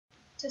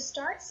To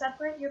start,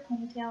 separate your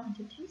ponytail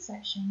into two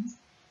sections,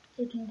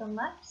 taking the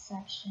left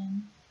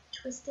section,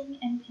 twisting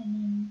and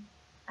pinning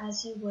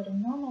as you would a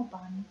normal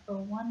bun for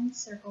one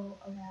circle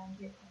around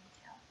your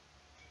ponytail.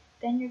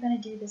 Then you're going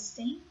to do the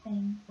same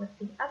thing with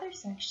the other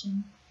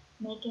section,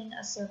 making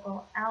a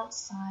circle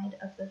outside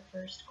of the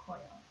first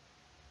coil.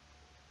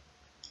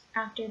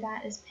 After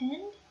that is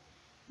pinned,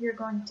 you're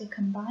going to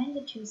combine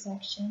the two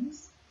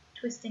sections,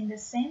 twisting the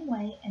same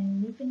way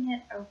and looping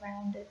it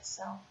around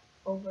itself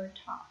over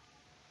top.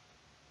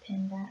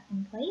 Pin that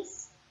in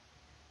place.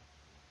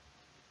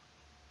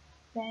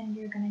 Then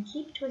you're going to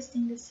keep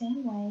twisting the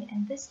same way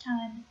and this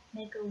time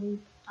make a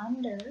loop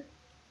under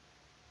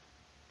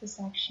the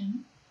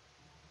section.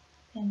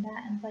 Pin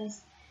that in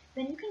place.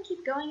 Then you can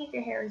keep going if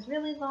your hair is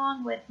really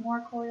long with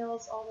more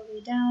coils all the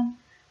way down.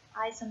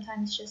 I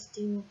sometimes just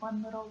do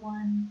one little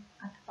one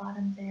at the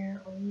bottom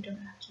there, or you don't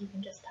have to, you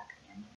can just tuck